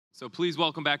So please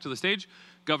welcome back to the stage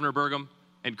Governor Burgum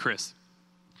and Chris.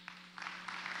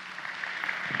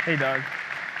 Hey, Doug.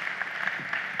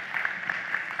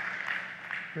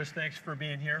 Chris, thanks for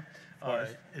being here.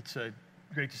 It's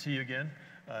great to see you again,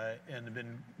 and it's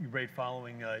been great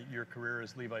following your career,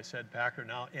 as Levi said, Packer,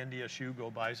 now NDSU, go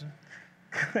Bison.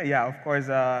 Yeah, of course.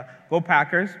 Go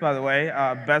Packers, by the way.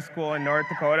 Best school in North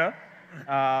Dakota.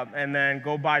 And then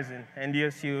go Bison.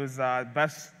 NDSU is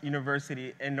best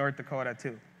university in North Dakota,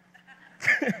 too.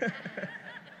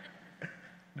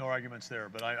 No arguments there,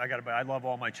 but I love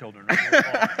all my children.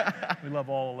 We love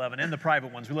all 11, and the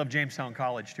private ones. We love Jamestown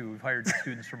College, too. We've hired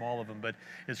students from all of them, but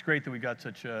it's great that we got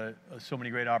so many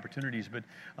great opportunities. But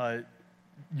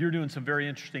you're doing some very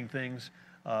interesting things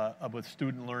with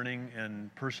student learning and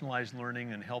personalized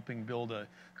learning and helping build a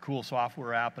cool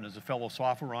software app. And as a fellow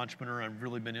software entrepreneur, I've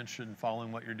really been interested in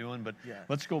following what you're doing. But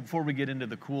let's go, before we get into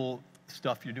the cool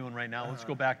stuff you're doing right now, let's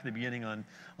go back to the beginning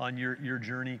on your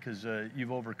journey, because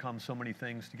you've overcome so many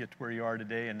things to get to where you are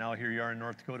today. And now here you are in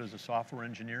North Dakota as a software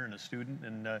engineer and a student,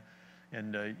 and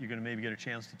you're going to maybe get a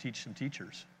chance to teach some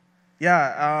teachers.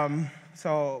 Yeah,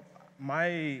 so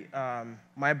my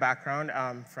background,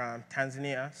 I'm from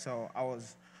Tanzania. So I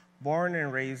was born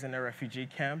and raised in a refugee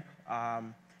camp.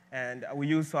 And we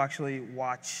used to actually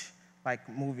watch like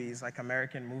movies, like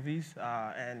American movies.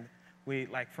 And we,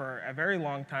 like, for a very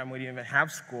long time, we didn't even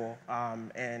have school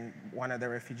in one of the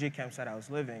refugee camps that I was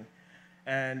living.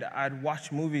 And I'd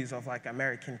watch movies of like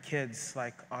American kids,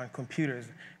 like on computers.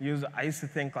 I used to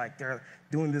think like they're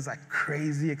doing these like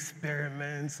crazy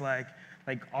experiments, like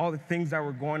all the things that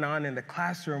were going on in the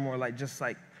classroom were like just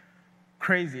like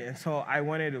crazy. And so I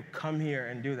wanted to come here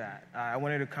and do that. I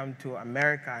wanted to come to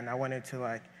America, and I wanted to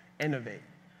like innovate.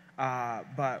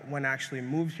 But when I actually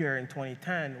moved here in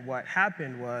 2010, what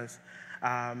happened was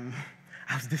I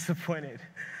was disappointed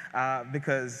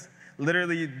because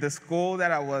literally the school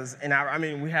that I was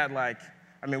in,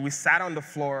 we sat on the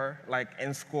floor like in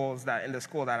the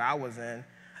school that I was in.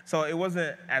 So it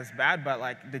wasn't as bad, but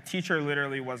like the teacher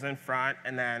literally was in front,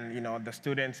 and then the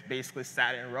students basically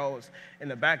sat in rows in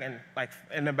the back. And like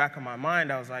in the back of my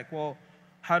mind, I was like, well,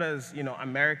 how does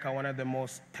America, one of the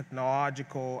most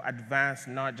technological advanced,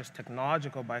 not just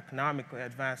technological but economically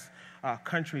advanced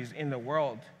countries in the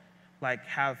world, like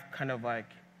have kind of like,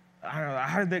 I don't know,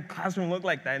 how did the classroom look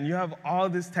like that? And you have all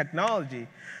this technology.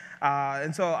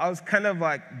 And so I was kind of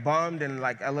like bummed and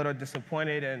like a little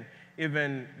disappointed, and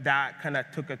even that kind of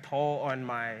took a toll on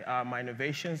my my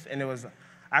innovations. And it was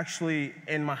actually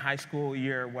in my high school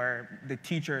year where the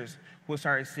teachers who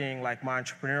started seeing like my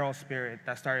entrepreneurial spirit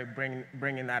that started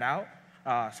bringing that out.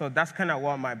 So that's kind of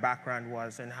what my background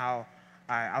was, and how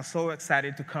I was so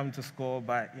excited to come to school,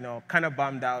 but kind of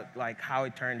bummed out like how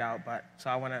it turned out. But so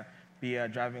I want to be a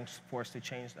driving force to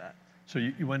change that. So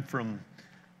you went from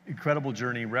incredible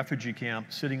journey, refugee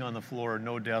camp, sitting on the floor,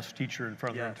 no desk, teacher in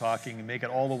front of them talking, and make it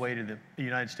all the way to the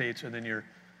United States, and then you're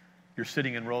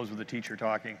sitting in rows with the teacher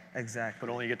talking. Exactly.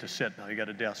 But only you get to sit. Now you got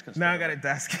a desk. Now I got a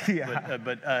desk. Yeah.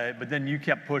 But then you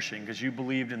kept pushing because you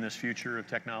believed in this future of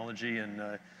technology, and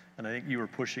I think you were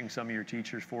pushing some of your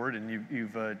teachers forward, and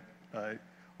you've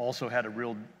also had a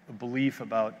real belief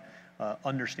about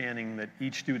understanding that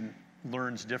each student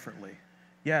learns differently.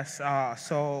 Yes.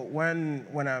 So when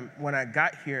I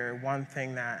got here, one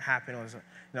thing that happened was,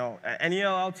 any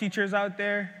ELL teachers out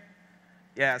there?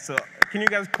 Yeah. So can you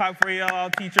guys clap for ELL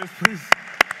teachers, please?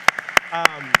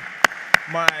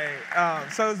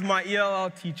 So it was my ELL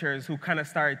teachers who kind of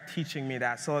started teaching me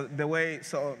that. So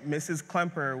Mrs.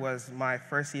 Klemper was my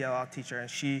first ELL teacher, and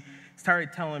she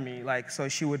started telling me, like, so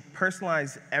she would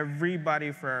personalize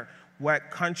everybody for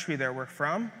what country they were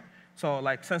from. So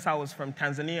like, since I was from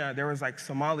Tanzania, there was like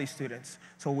Somali students.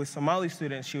 So with Somali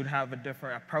students, she would have a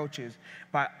different approaches.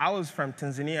 But I was from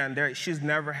Tanzania, and she's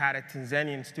never had a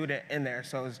Tanzanian student in there.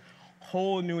 So it was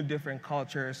whole new different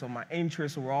culture. So my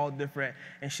interests were all different.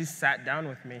 And she sat down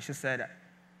with me. She said,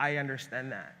 I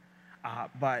understand that.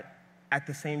 But at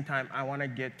the same time, I want to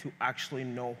get to actually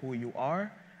know who you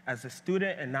are as a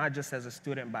student, and not just as a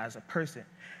student, but as a person.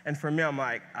 And for me, I'm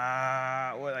like,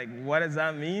 what does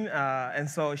that mean? And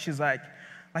so she's like,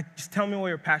 just tell me what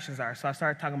your passions are. So I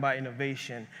started talking about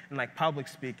innovation and like public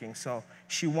speaking. So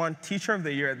she won Teacher of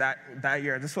the Year that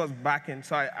year. This was back in,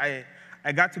 so I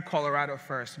got to Colorado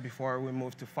first before we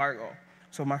moved to Fargo.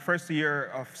 So my first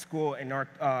year of school in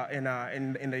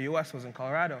the U.S. was in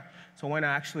Colorado. So when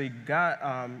I actually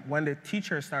when the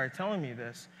teacher started telling me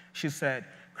this, she said,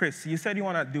 Chris, you said you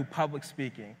want to do public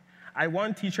speaking. I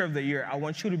won Teacher of the Year. I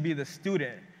want you to be the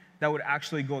student that would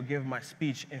actually go give my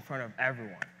speech in front of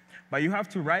everyone. But you have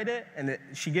to write it, and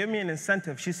she gave me an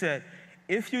incentive. She said,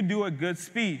 if you do a good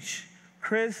speech,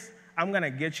 Chris, I'm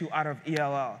gonna get you out of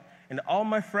ELL. And all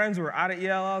my friends were out of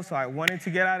ELL, so I wanted to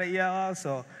get out of ELL.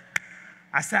 So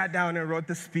I sat down and wrote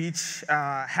the speech,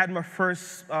 had my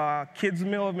first kids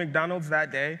meal at McDonald's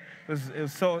that day. It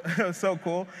was so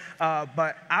cool.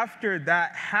 But after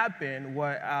that happened,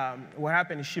 what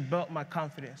happened is she built my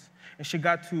confidence. And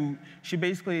she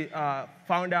basically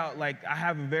found out like I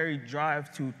have a very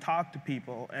drive to talk to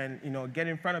people and get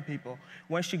in front of people.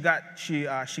 When she got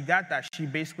that, she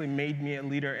basically made me a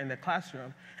leader in the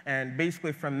classroom. And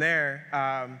basically from there,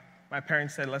 my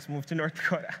parents said, let's move to North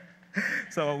Dakota.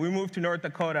 So we moved to North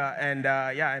Dakota, and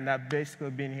and I've basically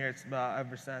been here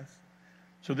ever since.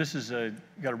 So this is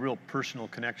got a real personal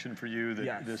connection for you.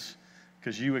 Yes.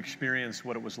 Because you experienced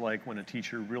what it was like when a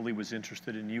teacher really was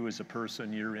interested in you as a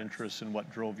person, your interests, and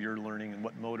what drove your learning and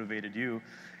what motivated you.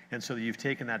 And so you've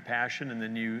taken that passion, and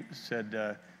then you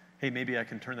said, hey, maybe I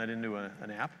can turn that into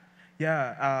an app?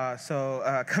 Yeah,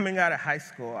 so coming out of high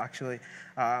school, actually,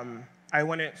 I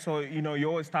wanted, so you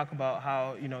always talk about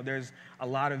how there's a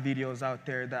lot of videos out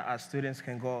there that students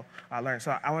can go learn.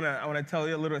 So I wanna tell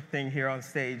you a little thing here on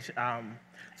stage.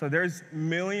 So there's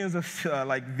millions of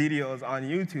videos on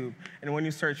YouTube, and when you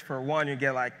search for one, you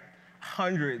get like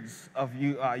hundreds of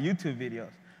YouTube videos.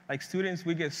 Like students,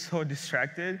 we get so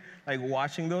distracted like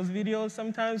watching those videos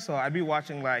sometimes. So I'd be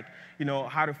watching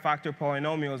how to factor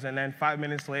polynomials, and then 5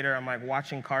 minutes later, I'm like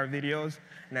watching car videos,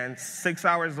 and then 6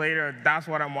 hours later, that's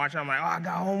what I'm watching. I'm like, oh, I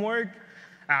got homework.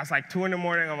 It's like 2 in the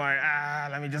morning. I'm like,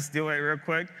 let me just do it real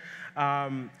quick.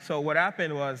 So what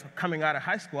happened was, coming out of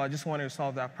high school, I just wanted to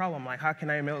solve that problem. Like, how can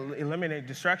I eliminate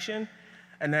distraction?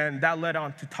 And then that led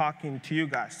on to talking to you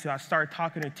guys. So I started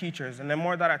talking to teachers. And the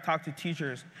more that I talked to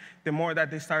teachers, the more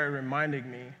that they started reminding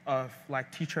me of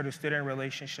like teacher-to-student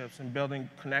relationships and building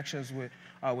connections with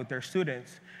their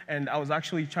students. And I was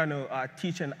actually trying to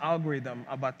teach an algorithm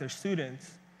about their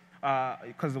students,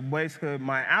 because basically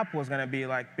my app was going to be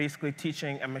like basically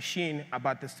teaching a machine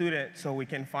about the student so we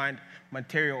can find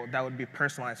material that would be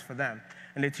personalized for them.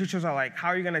 And the teachers are like, how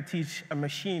are you going to teach a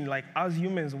machine? Like, us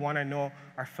humans want to know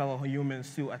our fellow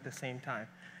humans too at the same time.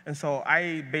 And so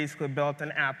I basically built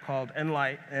an app called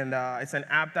Enlight, and it's an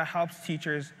app that helps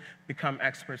teachers become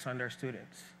experts on their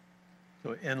students.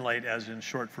 So Enlight, as in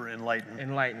short for enlighten.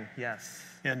 Enlighten, yes.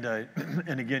 And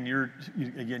again,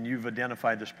 you've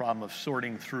identified this problem of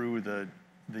sorting through the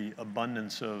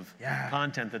abundance of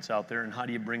content that's out there, and how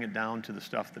do you bring it down to the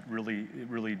stuff that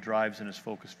really drives and is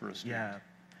focused for a student? Yeah.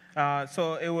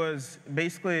 So it was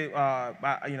basically,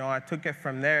 I took it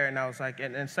from there, and I was like,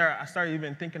 I started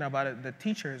even thinking about it, the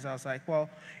teachers. I was like, well,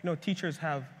 teachers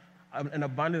have an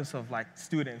abundance of like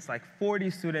students, like 40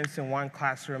 students in one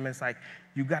classroom. It's like,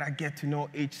 you gotta get to know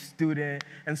each student.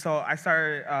 And so I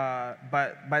started,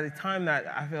 but by the time that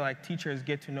I feel like teachers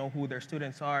get to know who their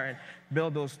students are and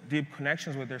build those deep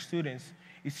connections with their students,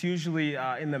 it's usually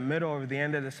in the middle or the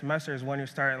end of the semester is when you're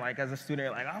starting, like as a student,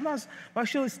 you're like, I'm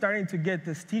actually starting to get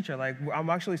this teacher. Like, I'm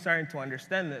actually starting to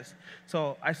understand this.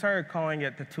 So I started calling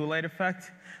it the too late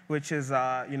effect, which is,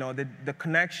 the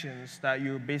connections that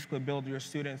you basically build with your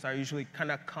students are usually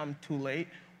kind of come too late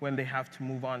when they have to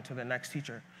move on to the next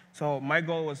teacher. So my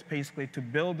goal was basically to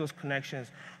build those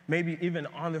connections, maybe even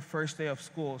on the first day of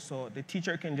school, so the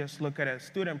teacher can just look at a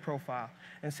student profile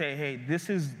and say, hey, this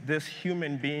is this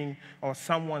human being or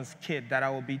someone's kid that I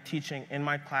will be teaching in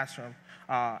my classroom.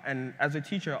 And as a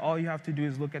teacher, all you have to do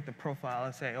is look at the profile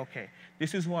and say, okay,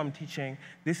 this is who I'm teaching,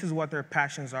 this is what their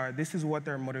passions are, this is what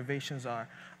their motivations are,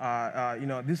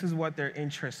 this is what their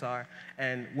interests are.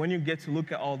 And when you get to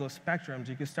look at all those spectrums,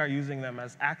 you can start using them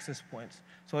as access points.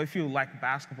 So if you like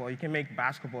basketball, you can make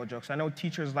basketball jokes. I know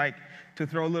teachers like to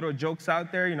throw little jokes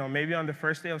out there, maybe on the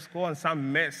first day of school, and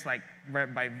some miss like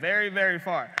by very, very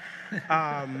far.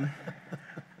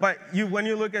 But when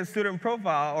you look at student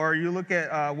profile, or you look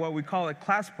at what we call a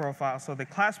class profile, so the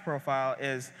class profile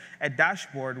is a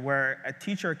dashboard where a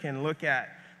teacher can look at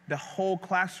the whole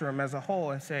classroom as a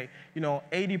whole and say,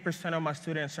 80% of my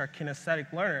students are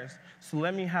kinesthetic learners, so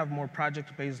let me have more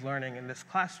project-based learning in this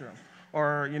classroom.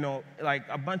 Or, like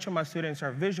a bunch of my students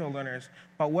are visual learners,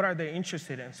 but what are they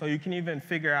interested in? So you can even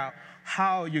figure out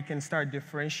how you can start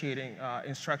differentiating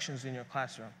instructions in your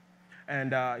classroom.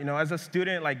 And, as a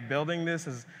student, like building this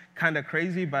is kind of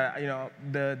crazy, but,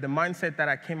 the mindset that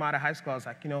I came out of high school, I was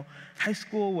like, high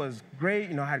school was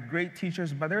great, I had great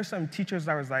teachers, but there were some teachers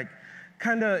that was like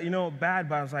kind of, bad,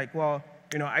 but I was like, well,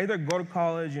 either go to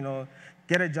college,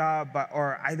 get a job,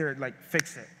 or either like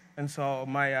fix it. And so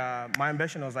my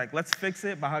ambition was like, let's fix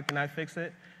it, but how can I fix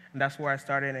it? And that's where I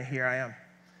started, and here I am.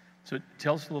 So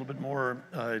tell us a little bit more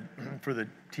for the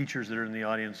teachers that are in the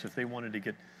audience, if they wanted to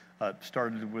get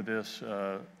started with this,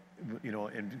 you know,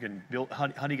 and can build, how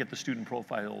do you get the student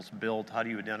profiles built? How do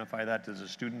you identify that? Does a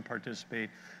student participate?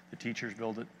 The teachers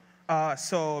build it?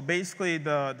 So basically,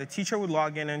 the teacher would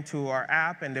log into our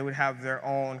app, and they would have their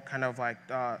own kind of like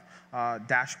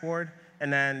dashboard,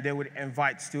 and then they would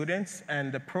invite students,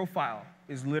 and the profile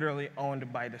is literally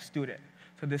owned by the student.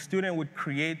 So the student would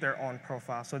create their own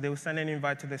profile. So they would send an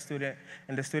invite to the student,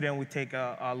 and the student would take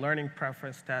a learning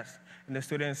preference test. And the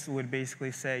students would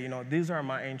basically say, you know, these are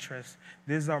my interests,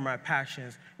 these are my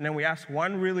passions. And then we ask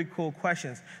one really cool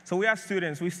question. So we ask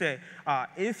students, we say,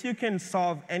 if you can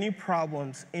solve any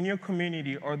problems in your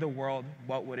community or the world,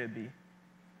 what would it be?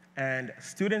 And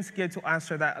students get to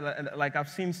answer that. Like, I've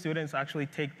seen students actually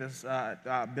take this,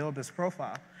 build this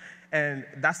profile. And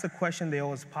that's the question they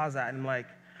always pause at. And I'm like,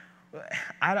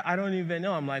 I don't even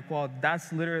know. I'm like, well,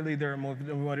 that's literally their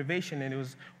motivation. And it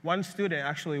was one student,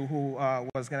 actually, who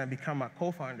was going to become a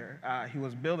co-founder. He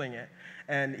was building it.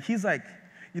 And he's like,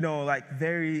 you know, like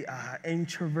very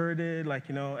introverted, like,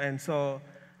 you know. And so,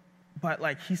 but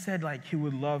like he said, like he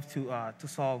would love to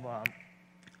solve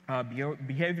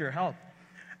behavioral health.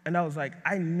 And I was like,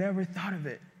 I never thought of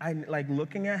it. Like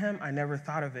looking at him, I never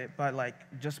thought of it. But like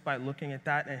just by looking at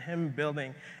that and him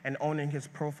building and owning his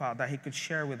profile that he could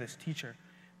share with his teacher,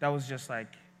 that was just like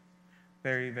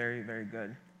very, very, very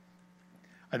good.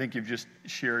 I think you've just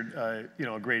shared, you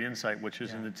know, a great insight, which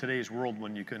is in today's world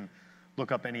when you can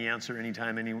look up any answer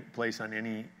anytime, any place on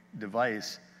any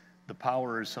device, the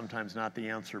power is sometimes not the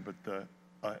answer, but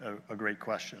a great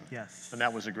question. Yes. And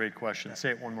that was a great question. Say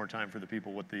it one more time for the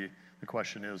people what the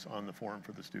question is on the forum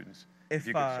for the students. If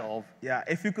you could solve. Yeah,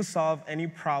 if you could solve any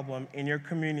problem in your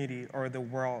community or the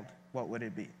world, what would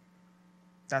it be?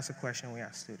 That's a question we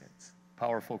ask students.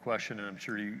 Powerful question, and I'm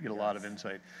sure you get a lot of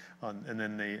insight. And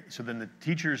then so then the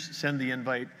teachers send the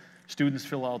invite, students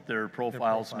fill out their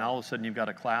profiles, and all of a sudden you've got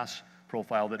a class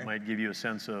profile that might give you a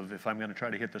sense of if I'm going to try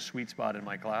to hit the sweet spot in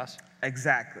my class?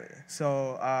 Exactly.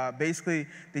 So basically,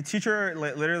 the teacher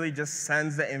literally just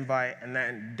sends the invite, and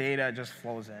then data just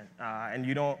flows in. And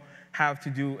you don't have to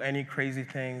do any crazy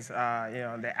things. You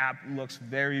know, the app looks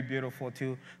very beautiful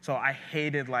too. So I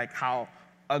hated like how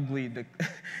ugly the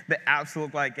apps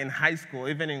look like in high school,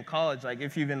 even in college. Like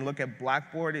if you even look at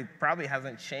Blackboard, it probably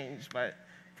hasn't changed, but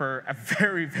for a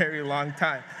very, very long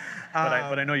time.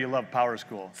 But I know you love Power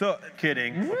School. So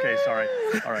kidding. Okay, sorry.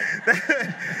 All right.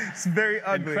 It's very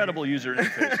ugly. Incredible user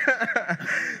interface.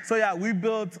 So yeah, we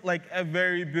built like a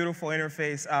very beautiful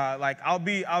interface. Like I'll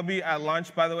be at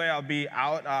lunch. By the way, I'll be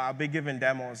out. I'll be giving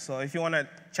demos. So if you want to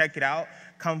check it out,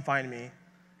 come find me.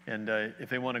 And if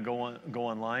they want to go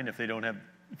online, if they don't have.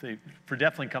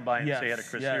 Definitely come by and say hi to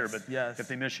Chris here, but if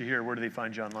they miss you here, where do they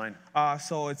find you online?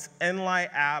 So it's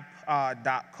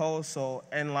enlightApp.co, so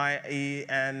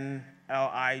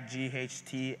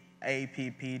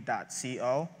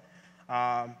enlightApp.co.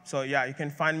 So yeah, you can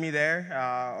find me there,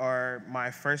 or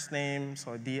my first name,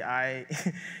 so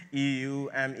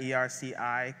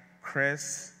DIEUMERCI,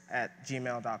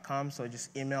 Chris@gmail.com. So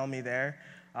just email me there,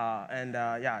 and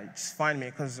yeah, just find me,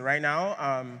 because right now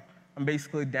I'm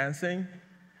basically dancing.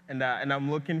 And I'm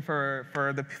looking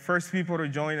for the first people to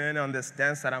join in on this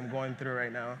dance that I'm going through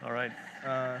right now. All right.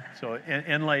 So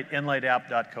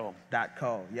enlightApp.co.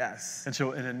 .co, yes. And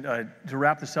so, and then to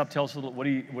wrap this up, tell us a little. What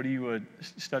are you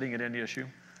studying at NDSU?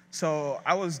 So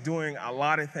I was doing a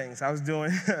lot of things. I was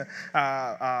doing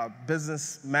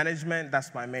business management.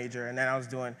 That's my major. And then I was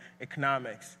doing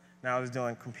economics. And I was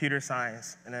doing computer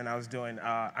science. And then I was doing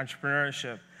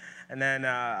entrepreneurship. And then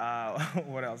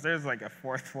what else? There's like a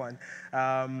fourth one.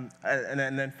 And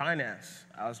then finance.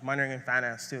 I was minoring in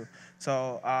finance too.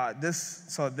 So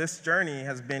this journey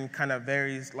has been kind of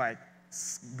very like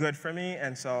good for me.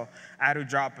 And so I had to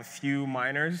drop a few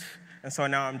minors. And so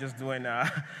now I'm just doing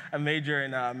a major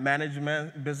in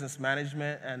management, business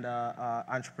management, and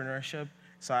entrepreneurship.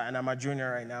 So and I'm a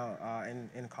junior right now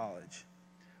in college.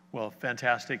 Well,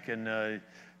 fantastic, and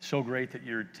so great that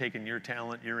you're taking your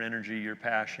talent, your energy, your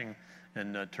passion,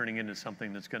 and turning into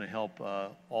something that's going to help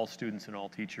all students and all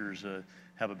teachers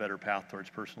have a better path towards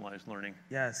personalized learning.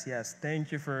 Yes, yes.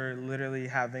 Thank you for literally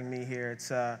having me here.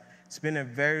 It's been a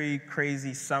very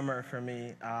crazy summer for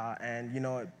me, and you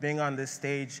know, being on this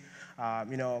stage,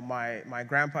 you know, my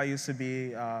grandpa used to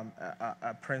be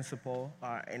a principal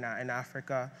in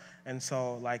Africa, and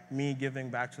so like me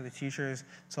giving back to the teachers.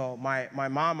 So my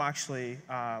mom actually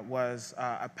was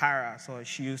a para, so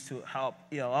she used to help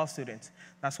ELL students.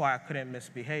 That's why I couldn't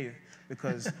misbehave,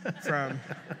 because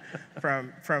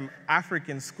from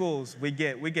African schools we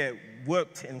get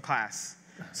whooped in class.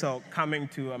 So coming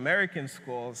to American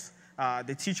schools,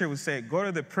 the teacher would say, go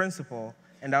to the principal,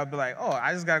 and I would be like, oh,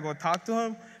 I just gotta go talk to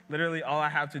him? literally all I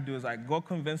have to do is like go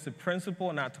convince the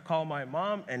principal not to call my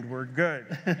mom, and we're good.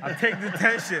 I'll take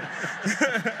detention.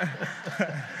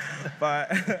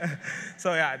 But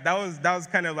so yeah, that was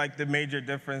kind of like the major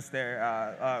difference there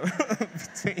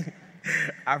between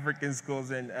African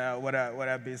schools and what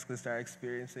I basically started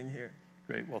experiencing here.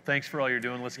 Great. Well, thanks for all you're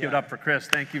doing. Let's give it up for Chris.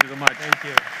 Thank you so much. Thank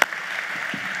you.